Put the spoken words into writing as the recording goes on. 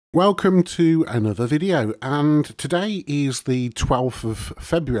Welcome to another video, and today is the 12th of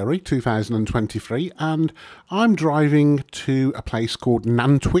February 2023 and I'm driving to a place called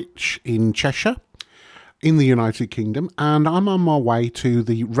Nantwich in Cheshire in the United Kingdom, and I'm on my way to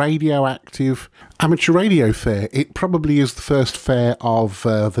the Radioactive Amateur Radio Fair. It probably is the first fair of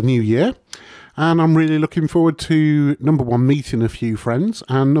the new year, and I'm really looking forward to, number one, meeting a few friends,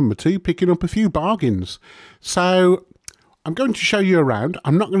 and number two, picking up a few bargains. So I'm going to show you around.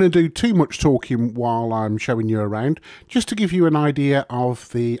 I'm not going to do too much talking while I'm showing you around, just to give you an idea of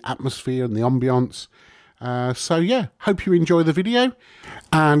the atmosphere and the ambience. So yeah, hope you enjoy the video,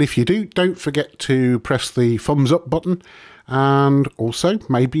 and if you do, don't forget to press the thumbs up button, and also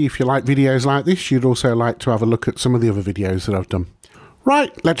maybe if you like videos like this, you'd also like to have a look at some of the other videos that I've done.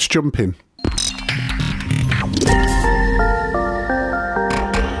 Right, let's jump in.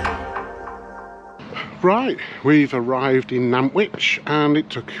 Right, we've arrived in Nantwich and it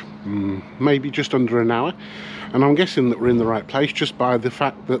took maybe just under an hour, and I'm guessing that we're in the right place just by the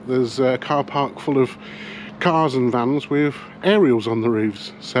fact that there's a car park full of cars and vans with aerials on the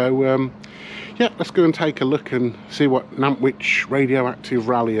roofs. So yeah, let's go and take a look and see what Nantwich Radioactive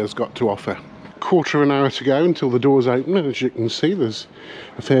Rally has got to offer. Quarter of an hour to go until the doors open, and as you can see there's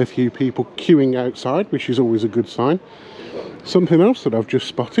a fair few people queuing outside, which is always a good sign. Something else that I've just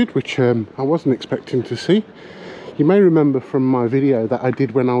spotted, which I wasn't expecting to see. You may remember from my video that I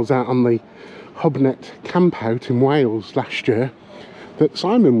did when I was out on the Hubnet camp out in Wales last year, that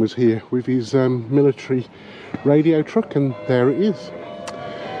Simon was here with his military radio truck, and there it is.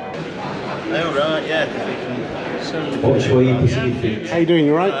 Oh right, yeah. Watch where you push your feet. How you doing,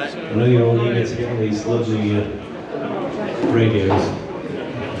 you alright? I know you're all eager to get on these lovely radios.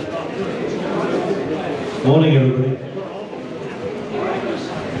 Morning everybody.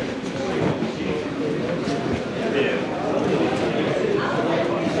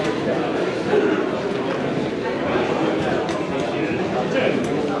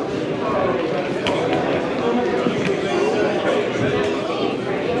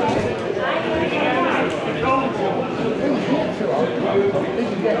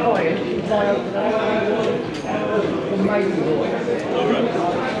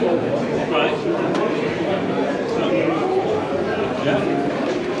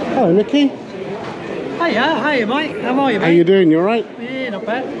 Hello Nicky. Hiya mate, how are you mate? How you doing, you alright? Yeah, not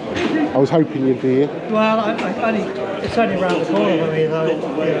bad. I was hoping you'd be here. Well, it's only around the corner for me though.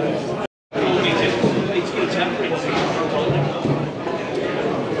 Yeah.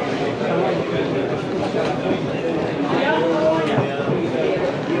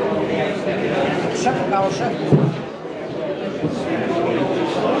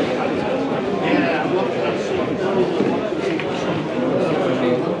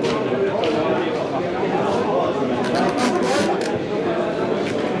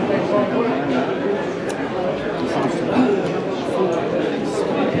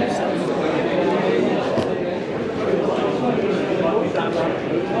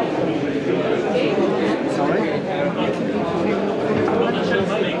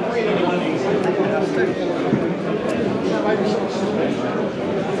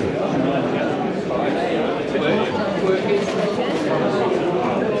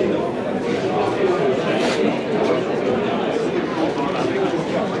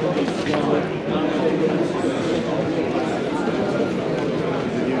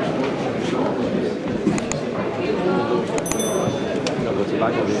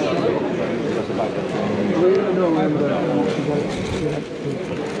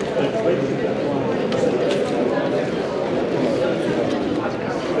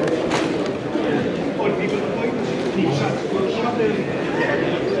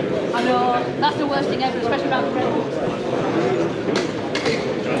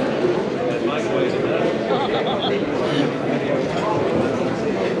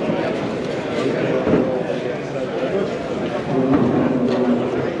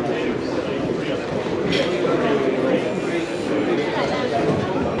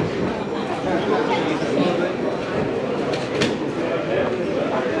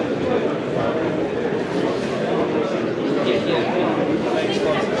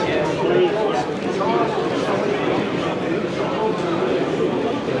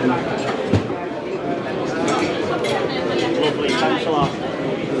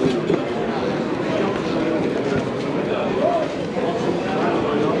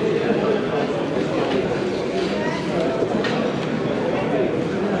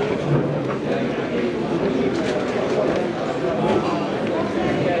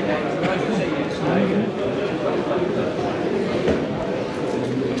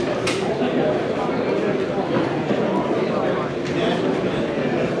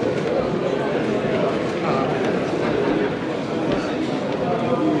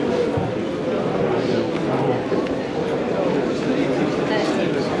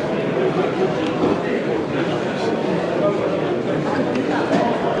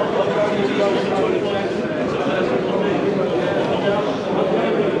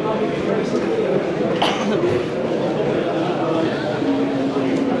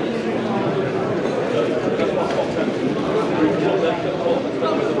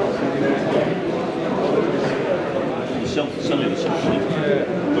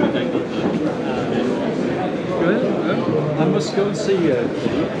 Let's go and see.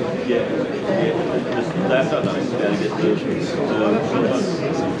 Yeah. That's not nice.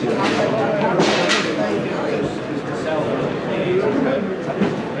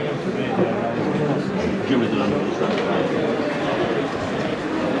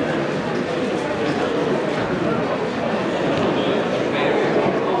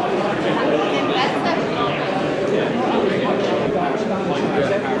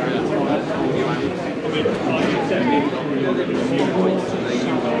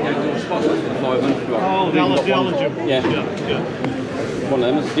 Yeah, Yeah. One of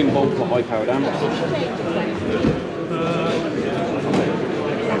them is a gimbal for high powered amps.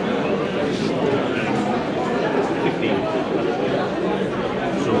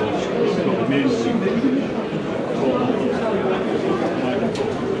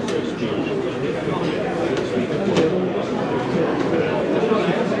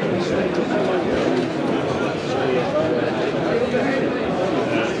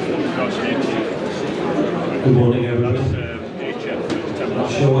 Good morning, everybody. Not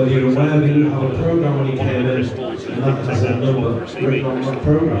sure whether you're aware, we have a programme when you came in, and that has a number written on that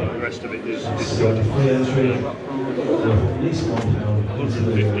programme. So free entry, at least £1 into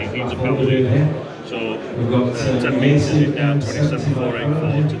the platform here. We've got 10 metres is down,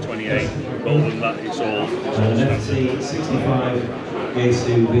 27,484 to 28. Rather than that, it's all. An FT 65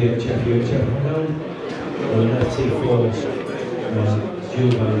 Yaesu VHF UHF held, and an FT 4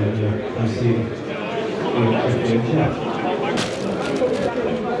 dual band PC.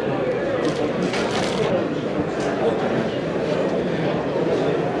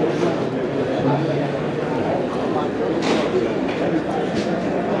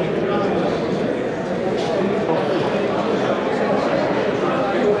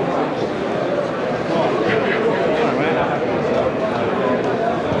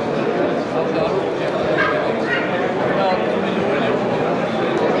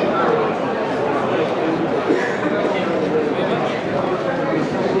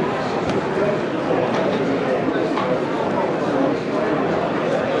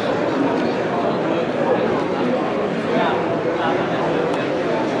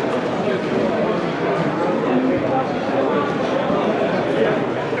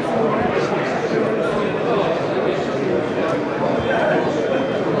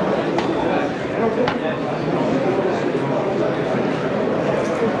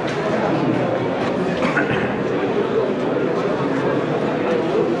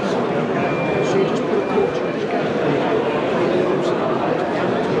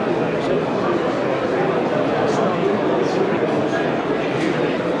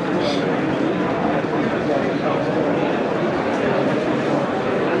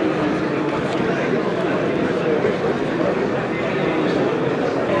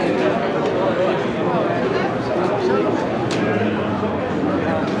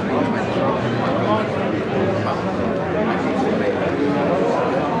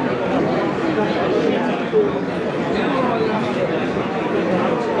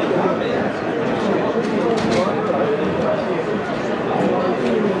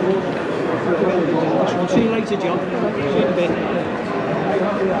 See you later, John. See you in a bit.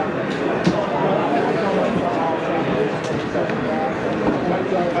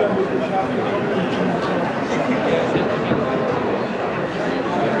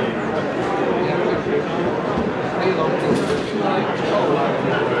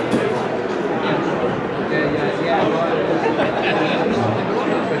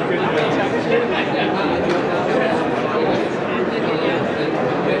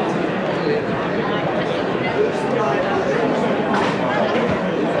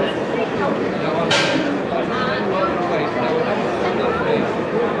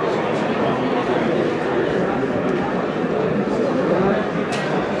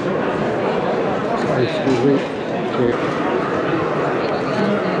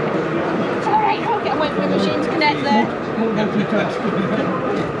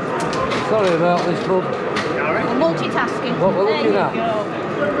 Sorry about this, bud. Multitasking. What we're looking at?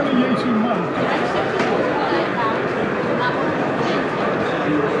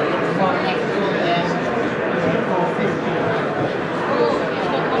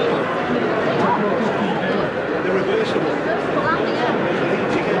 They're reversible.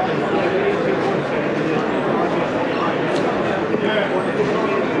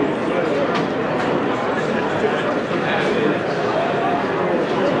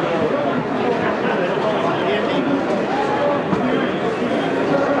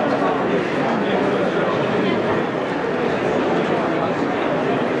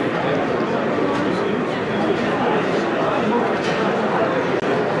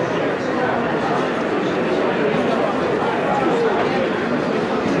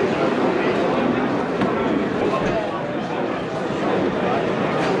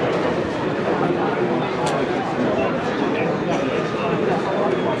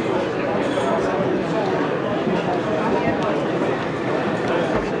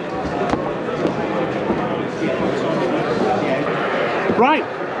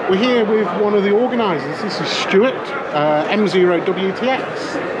 we're here with one of the organisers. This is Stuart, M0WTX.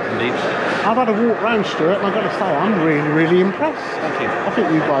 Indeed. I've had a walk round, Stuart, and I've got to say, I'm really, really impressed. Thank you. I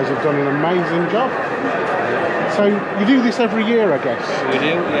think you guys have done an amazing job. So you do this every year, I guess? We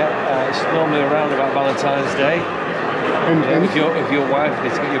do, yeah. It's normally around about Valentine's Day. If your wife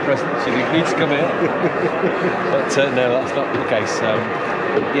needs to get you a present, she needs to come here. But no, that's not the case.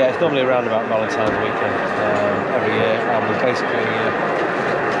 Yeah, it's normally around about Valentine's weekend every year, and we basically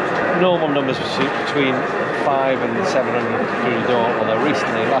normal numbers between 500 and 700 through the door. Although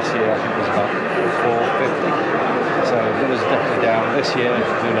recently, last year, I think it was about 450. So it was definitely down. This year,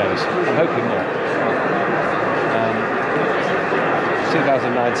 who knows? I'm hoping more.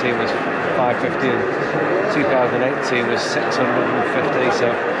 2019 was 550 and 2018 was 650, so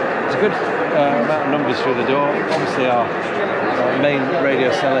it's a good amount of numbers through the door. Obviously our main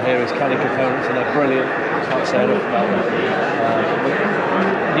radio seller here is Canning Components, and they're brilliant. Can't say enough about them.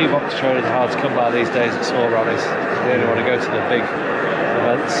 New box traders are hard to come by these days at small rallies. They only want to go to the big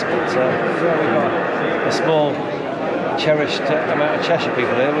events, but yeah, we've got a small cherished amount of Cheshire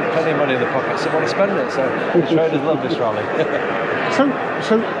people here with plenty of money in the pockets that want to spend it, so the traders love this rally.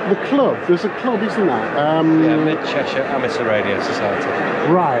 So the club, there's a club, isn't there? Yeah, Mid-Cheshire Amateur Radio Society.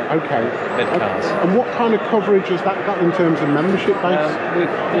 Right, okay. Mid-Cars. And what kind of coverage has that got in terms of membership base? We've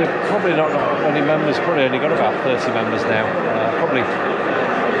probably not got any members, probably only got about 30 members now. Probably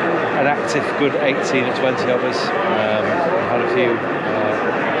an active good 18 or 20 of us. We've had a few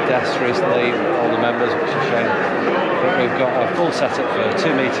deaths recently, all the members, which is a shame. But we've got a full setup for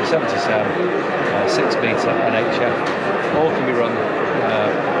 2 metre 77, 6 metre and HF. All can be run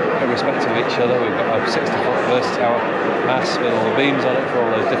irrespective of each other. We've got a 60-foot versatile mast with all the beams on it for all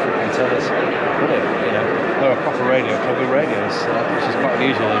those different antennas. Brilliant, you know. We're a proper radio club with radios, which is quite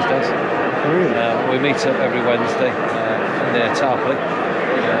unusual these days. We meet up every Wednesday near Tarpley,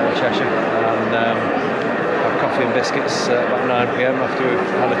 in Cheshire, and have coffee and biscuits about 9 PM after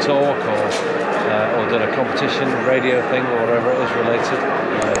we've had a talk or done a competition, radio thing, or whatever it is related.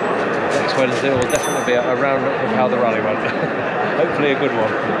 Next Wednesday will definitely be a roundup of how the rally went. Hopefully a good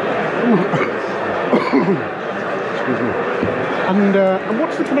one. Excuse me. And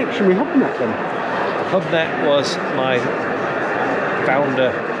what's the connection with HubNet then? HubNet was my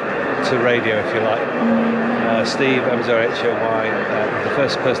founder to radio, if you like. Steve, M0HOY, the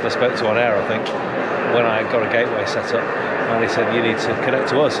first person I spoke to on air, I think, when I got a gateway set up, and he said, you need to connect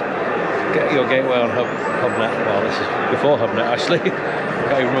to us. Get your gateway on HubNet. Well, this is before HubNet, actually.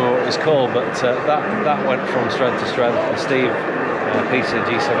 I can't even remember what it was called, but that went from strength to strength. And Steve, Peter,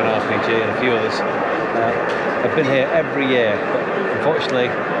 G7RPG, and a few others have been here every year. But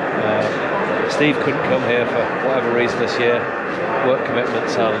unfortunately, Steve couldn't come here for whatever reason this year. Work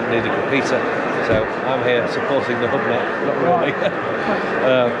commitments, and neither could Peter. So I'm here supporting the HubNet, not really,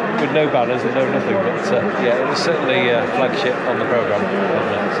 with no banners and no nothing. But yeah, it was certainly a flagship on the programme,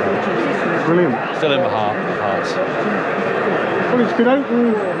 HubNet. So Brilliant. Still in my hearts. Well, it's been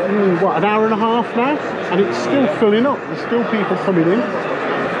open, what, an hour and a half now? And it's still filling up. There's still people coming in.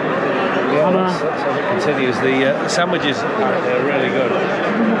 Yeah, that's how it continues. The sandwiches out there are really good.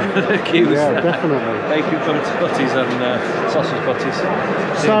 The queues. Yeah, definitely. Bacon butties and sausage butties.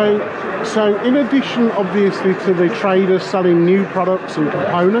 So in addition, obviously, to the traders selling new products and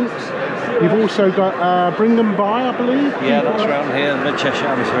components, you've also got Bring Them By, I believe? Yeah, that's around here. The Mid-Cheshire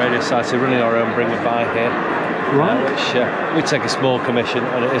Amateur Radio Society running our own Bring Them By here. Right. Which we take a small commission,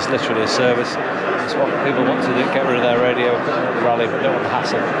 and it is literally a service. It's what people want to do, get rid of their radio, put it at the rally, but don't want the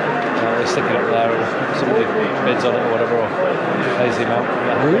hassle. They stick it up there and somebody bids on it or whatever, or pays the amount.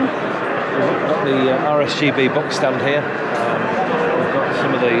 Really? We've got the RSGB book stand here. We've got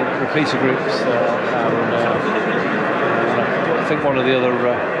some of the repeater groups, and I think one of the other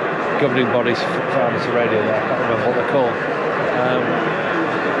governing bodies for amateur radio there, I can't remember what they're called.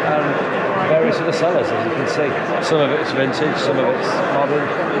 And various other sellers, as you can see. Some of it's vintage, some of it's modern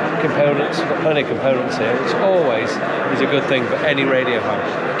components. We've got plenty of components here, which always is a good thing for any radio fan.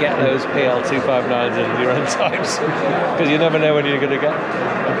 Get those PL259s in your own types, because you never know when you're going to get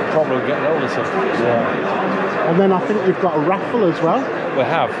a problem getting hold of something. And then I think we've got a raffle as well. We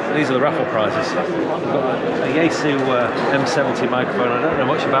have. These are the raffle prizes. We've got a Yaesu M70 microphone. I don't know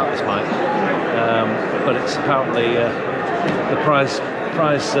much about this mic, but it's apparently the prize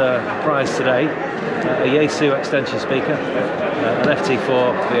today, a Yaesu extension speaker, an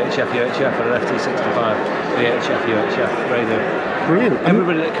FT4 VHF UHF and an FT65 VHF UHF radio. Brilliant.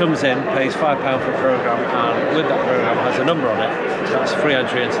 Everybody that comes in pays £5 for a programme, and with that programme has a number on it. That's free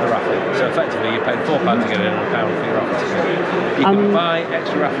entry into the raffle. So effectively you're paying £4 to get in and £1 for your raffle ticket. You can buy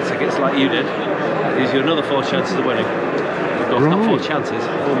extra raffle tickets like you did. That gives you another 4 chances of winning. course, not Right. 4 chances,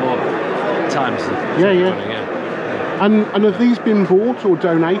 4 more times. Yeah, yeah. Running, And have these been bought or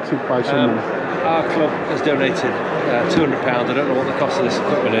donated by someone? Our club has donated £200. I don't know what the cost of this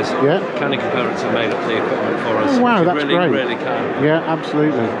equipment is. Yeah. Canning components have made up the equipment for us. Oh, wow, which that's really, great. really kind. Yeah,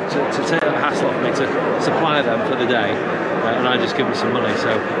 absolutely. To take that hassle off me to supply them for the day, and I just give them some money. So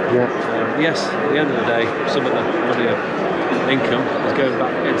Yeah. yes, at the end of the day, some of the money of income is going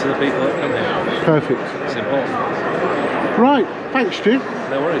back into the people that come here. Perfect. It's important. Right, thanks, Stu.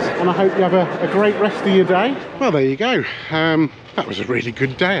 No worries. And I hope you have a great rest of your day. Well, there you go. That was a really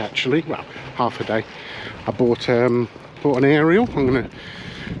good day, actually. Well, half a day. I bought an aerial. I'm going to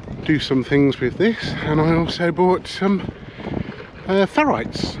do some things with this, and I also bought some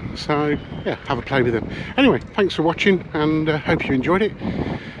ferrites. So yeah, have a play with them. Anyway, thanks for watching, and hope you enjoyed it.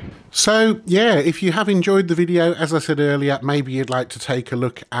 So yeah, if you have enjoyed the video, as I said earlier, maybe you'd like to take a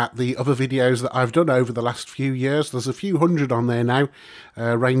look at the other videos that I've done over the last few years. There's a few hundred on there now,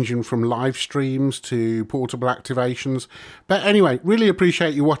 ranging from live streams to portable activations. But anyway, really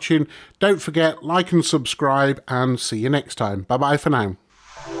appreciate you watching. Don't forget, like and subscribe, and see you next time. Bye bye for now.